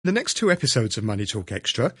The next two episodes of Money Talk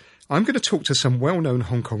Extra, I'm going to talk to some well-known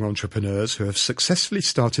Hong Kong entrepreneurs who have successfully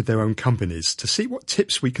started their own companies to see what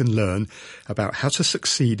tips we can learn about how to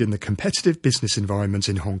succeed in the competitive business environment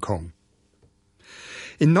in Hong Kong.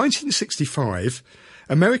 In 1965,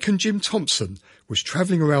 American Jim Thompson was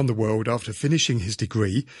travelling around the world after finishing his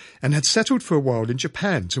degree and had settled for a while in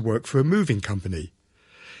Japan to work for a moving company.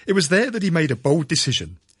 It was there that he made a bold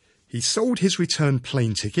decision. He sold his return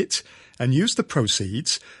plane ticket and used the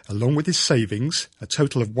proceeds, along with his savings, a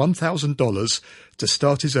total of $1,000, to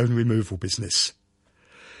start his own removal business.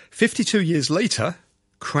 52 years later,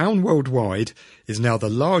 Crown Worldwide is now the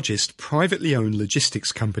largest privately owned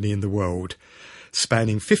logistics company in the world,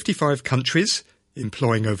 spanning 55 countries,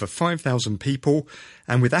 employing over 5,000 people,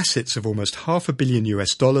 and with assets of almost $500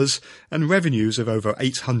 million and revenues of over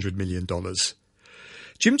 $800 million.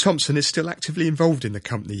 Jim Thompson is still actively involved in the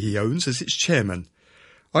company he owns as its chairman.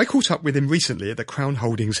 I caught up with him recently at the Crown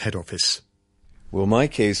Holdings head office. Well, my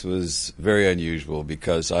case was very unusual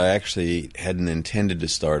because I actually hadn't intended to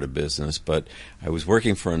start a business, but I was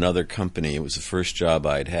working for another company. It was the first job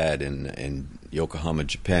I'd had in Yokohama,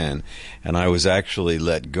 Japan, and I was actually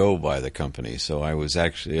let go by the company. So I was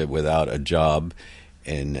actually without a job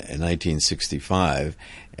in 1965,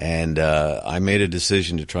 and I made a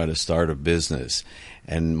decision to try to start a business.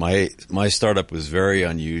 And my startup was very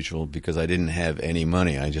unusual because I didn't have any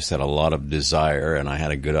money. I just had a lot of desire, and I had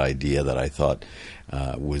a good idea that I thought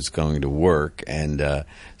was going to work. And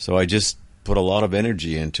so I just put a lot of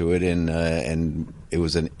energy into it, and it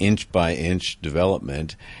was an inch-by-inch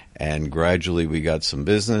development. And gradually we got some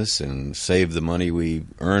business and saved the money we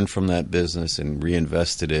earned from that business and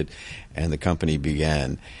reinvested it, and the company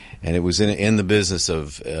began. And it was in the business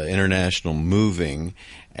of international moving,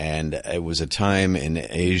 and it was a time in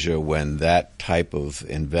Asia when that type of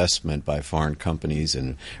investment by foreign companies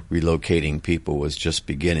and relocating people was just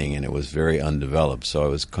beginning, and it was very undeveloped. So I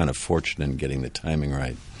was kind of fortunate in getting the timing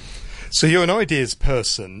right. So you're an ideas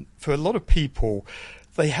person. For a lot of people,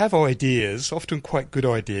 they have ideas, often quite good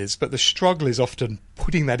ideas, but the struggle is often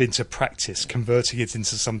putting that into practice, converting it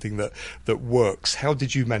into something that works. How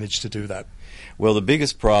did you manage to do that? Well, the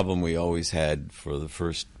biggest problem we always had for the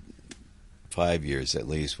first 5 years at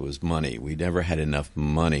least was money. We never had enough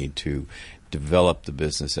money to develop the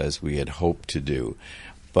business as we had hoped to do.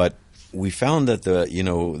 But we found that there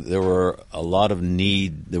was a lot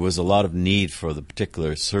of need for the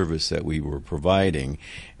particular service that we were providing,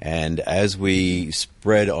 and as we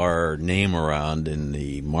spread our name around in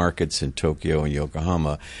the markets in Tokyo and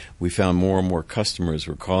Yokohama, we found more and more customers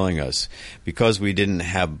were calling us. Because we didn't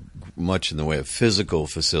have much in the way of physical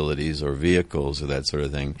facilities or vehicles or that sort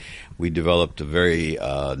of thing, we developed a very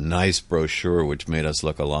nice brochure which made us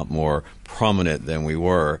look a lot more prominent than we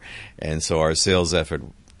were, and so our sales effort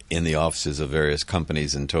in the offices of various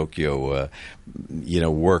companies in Tokyo,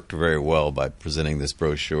 worked very well by presenting this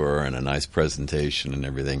brochure and a nice presentation and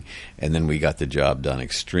everything. And then we got the job done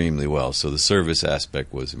extremely well. So the service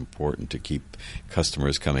aspect was important to keep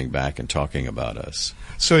customers coming back and talking about us.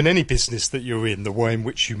 So in any business that you're in, the way in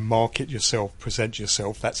which you market yourself, present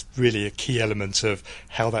yourself, that's really a key element of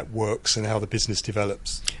how that works and how the business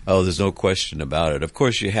develops. Oh, there's no question about it. Of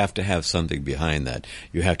course, you have to have something behind that.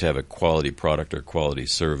 You have to have a quality product or quality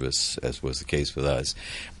service, as was the case with us.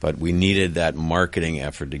 But we needed that marketing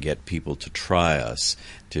effort to get people to try us,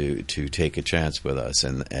 to take a chance with us,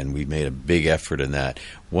 and we made a big effort in that.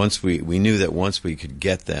 Once we knew that once we could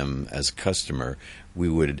get them as a customer, we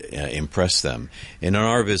would impress them. And in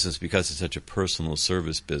our business, because it's such a personal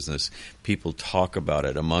service business, people talk about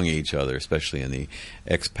it among each other, especially in the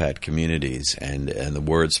expat communities, and the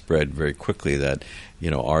word spread very quickly that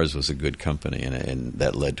ours was a good company, and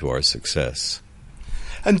that led to our success.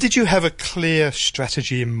 And did you have a clear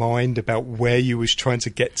strategy in mind about where you was trying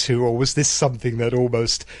to get to, or was this something that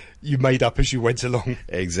almost you made up as you went along?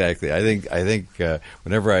 Exactly. I think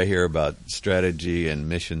whenever I hear about strategy and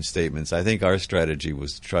mission statements, I think our strategy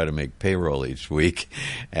was to try to make payroll each week,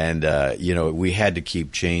 and we had to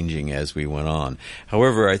keep changing as we went on.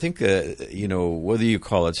 However, I think whether you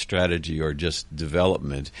call it strategy or just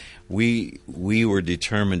development, we were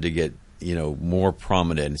determined to get more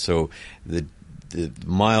prominent. So the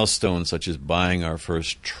milestones such as buying our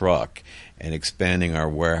first truck and expanding our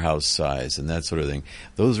warehouse size and that sort of thing,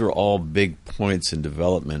 those were all big points in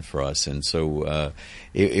development for us. And so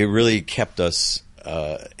it really kept us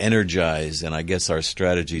energized, and I guess our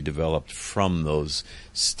strategy developed from those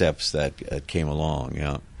steps that came along.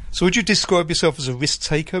 Yeah. So would you describe yourself as a risk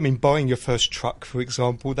taker? I mean, buying your first truck, for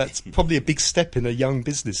example, that's probably a big step in a young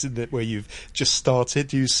business, isn't it, where you've just started?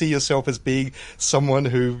 Do you see yourself as being someone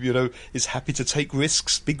who, is happy to take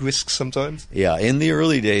risks, big risks sometimes? Yeah, in the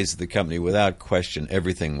early days of the company, without question,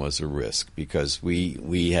 everything was a risk because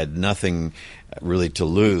we had nothing really to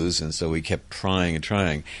lose, and so we kept trying and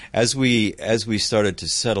trying. As we started to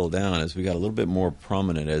settle down, as we got a little bit more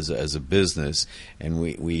prominent as a business, and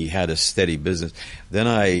we had a steady business, then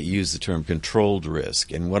I used the term controlled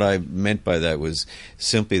risk. And what I meant by that was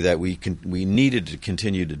simply that we needed to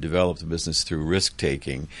continue to develop the business through risk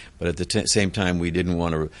taking, but at the same time we didn't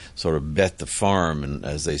want to sort of bet the farm, and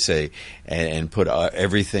as they say, and put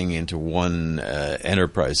everything into one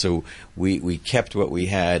enterprise. So we kept what we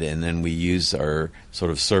had, and then we used our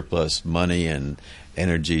sort of surplus money and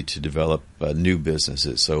energy to develop new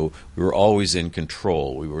businesses. So we were always in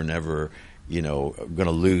control. We were never, going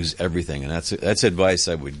to lose everything. And that's advice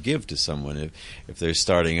I would give to someone if they're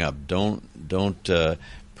starting up. Don't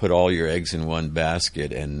put all your eggs in one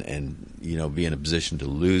basket and be in a position to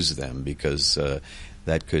lose them, because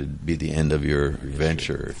that could be the end of your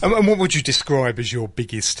venture. And what would you describe as your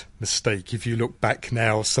biggest mistake? If you look back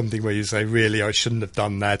now, something where you say, really, I shouldn't have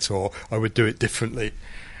done that, or I would do it differently.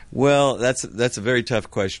 Well, that's a very tough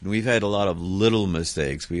question. We've had a lot of little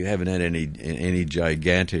mistakes. We haven't had any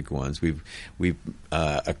gigantic ones. We've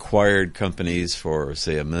acquired companies for,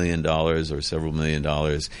 say, $1 million or several $1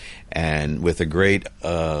 million, and with a great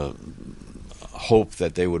hope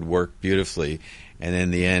that they would work beautifully. And in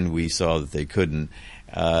the end, we saw that they couldn't.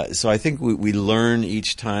 So I think we learn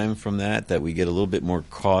each time from that we get a little bit more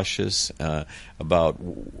cautious about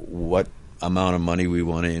what amount of money we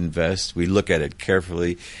want to invest. We look at it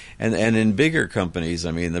carefully. And in bigger companies,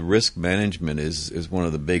 I mean, the risk management is one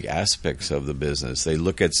of the big aspects of the business. They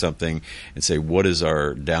look at something and say, what is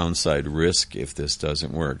our downside risk if this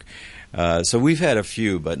doesn't work? So we've had a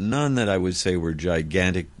few, but none that I would say were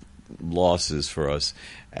gigantic losses for us,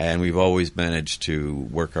 and we've always managed to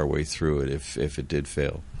work our way through it if it did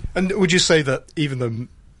fail. And would you say that even though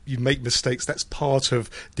you make mistakes, that's part of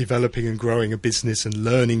developing and growing a business and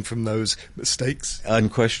learning from those mistakes?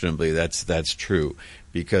 Unquestionably, that's true.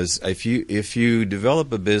 Because if you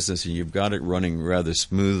develop a business and you've got it running rather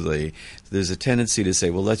smoothly, there's a tendency to say,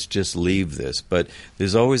 well, let's just leave this. But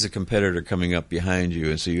there's always a competitor coming up behind you,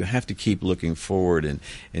 and so you have to keep looking forward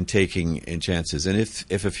and taking chances. And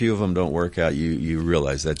if a few of them don't work out, you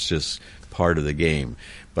realize that's just part of the game.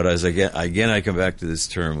 But as again I come back to this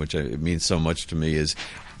term, which it means so much to me, is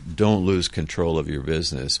don't lose control of your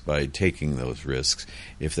business by taking those risks.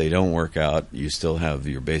 If they don't work out, you still have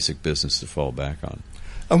your basic business to fall back on.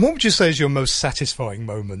 And what would you say is your most satisfying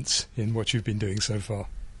moment in what you've been doing so far?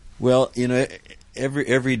 Well,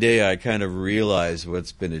 every day I kind of realize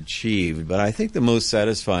what's been achieved, but I think the most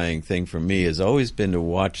satisfying thing for me has always been to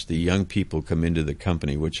watch the young people come into the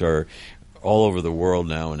company, which are all over the world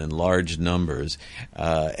now and in large numbers,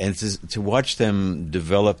 and to watch them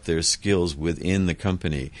develop their skills within the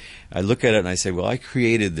company. I look at it and I say, well, I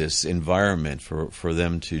created this environment for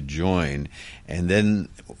them to join, and then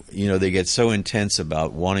they get so intense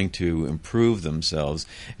about wanting to improve themselves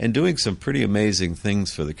and doing some pretty amazing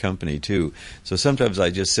things for the company too. So sometimes I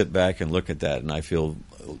just sit back and look at that, and I feel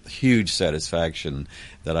huge satisfaction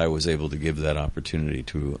that I was able to give that opportunity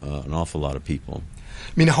to an awful lot of people.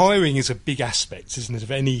 I mean, hiring is a big aspect, isn't it,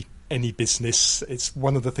 of any business. It's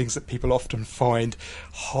one of the things that people often find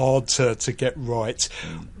hard to get right.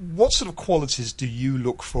 What sort of qualities do you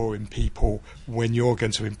look for in people when you're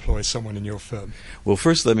going to employ someone in your firm? Well,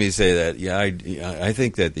 first let me say that I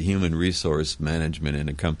think that the human resource management in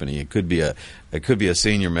a company, it could be a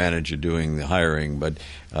senior manager doing the hiring, but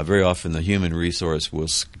very often the human resource will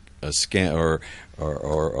scan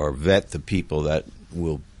or vet the people that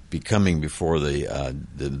will be coming before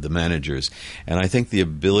the managers. And I think the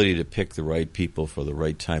ability to pick the right people for the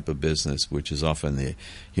right type of business, which is often the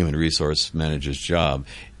human resource manager's job,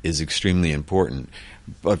 is extremely important.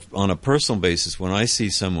 But on a personal basis, when I see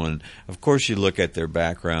someone, of course you look at their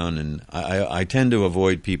background, and I tend to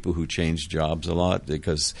avoid people who change jobs a lot,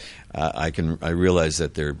 because I realize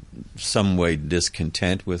that they're some way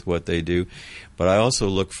discontent with what they do. But I also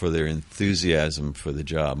look for their enthusiasm for the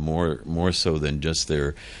job, more so than just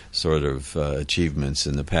their sort of achievements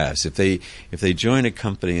in the past. If they join a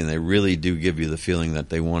company and they really do give you the feeling that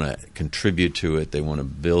they want to contribute to it, they want to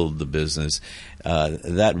build the business,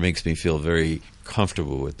 that makes me feel very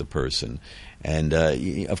comfortable with the person. And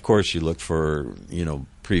of course you look for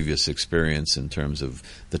previous experience in terms of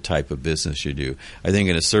the type of business you do. I think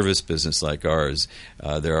in a service business like ours,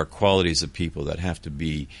 there are qualities of people that have to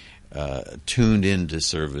be tuned into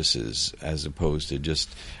services as opposed to just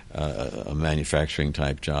a manufacturing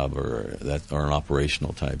type job or an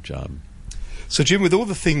operational type job. So, Jim, with all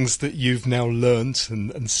the things that you've now learnt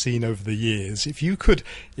and seen over the years, if you could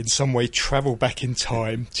in some way travel back in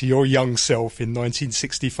time to your young self in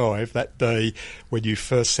 1965, that day when you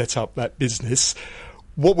first set up that business,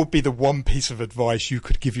 what would be the one piece of advice you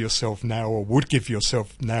could give yourself now, or would give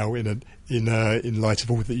yourself now, in light of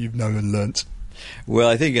all that you've known and learnt? Well,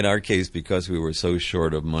 I think in our case, because we were so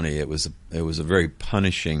short of money, it was a very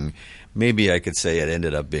punishing. Maybe I could say it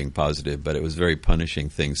ended up being positive, but it was a very punishing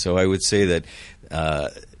thing. So I would say that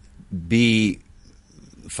be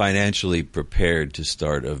financially prepared to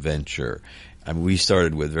start a venture. I mean, we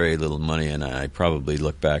started with very little money, and I probably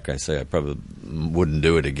look back, I say I probably wouldn't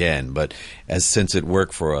do it again. But since it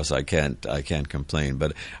worked for us, I can't complain.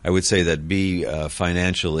 But I would say that be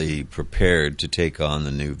financially prepared to take on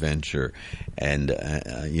the new venture, and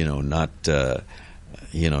not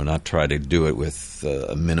try to do it with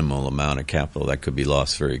a minimal amount of capital that could be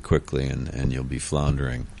lost very quickly, and you'll be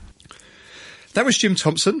floundering. That was Jim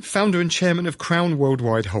Thompson, founder and chairman of Crown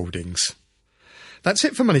Worldwide Holdings. That's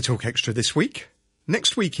it for Money Talk Extra this week.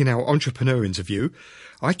 Next week in our entrepreneur interview,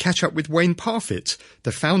 I catch up with Wayne Parfitt,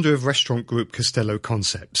 the founder of restaurant group Costello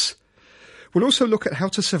Concepts. We'll also look at how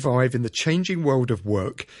to survive in the changing world of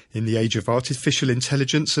work in the age of artificial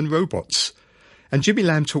intelligence and robots. And Jimmy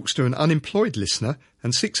Lamb talks to an unemployed listener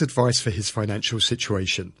and seeks advice for his financial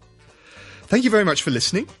situation. Thank you very much for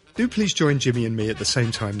listening. Do please join Jimmy and me at the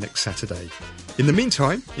same time next Saturday. In the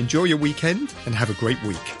meantime, enjoy your weekend and have a great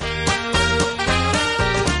week.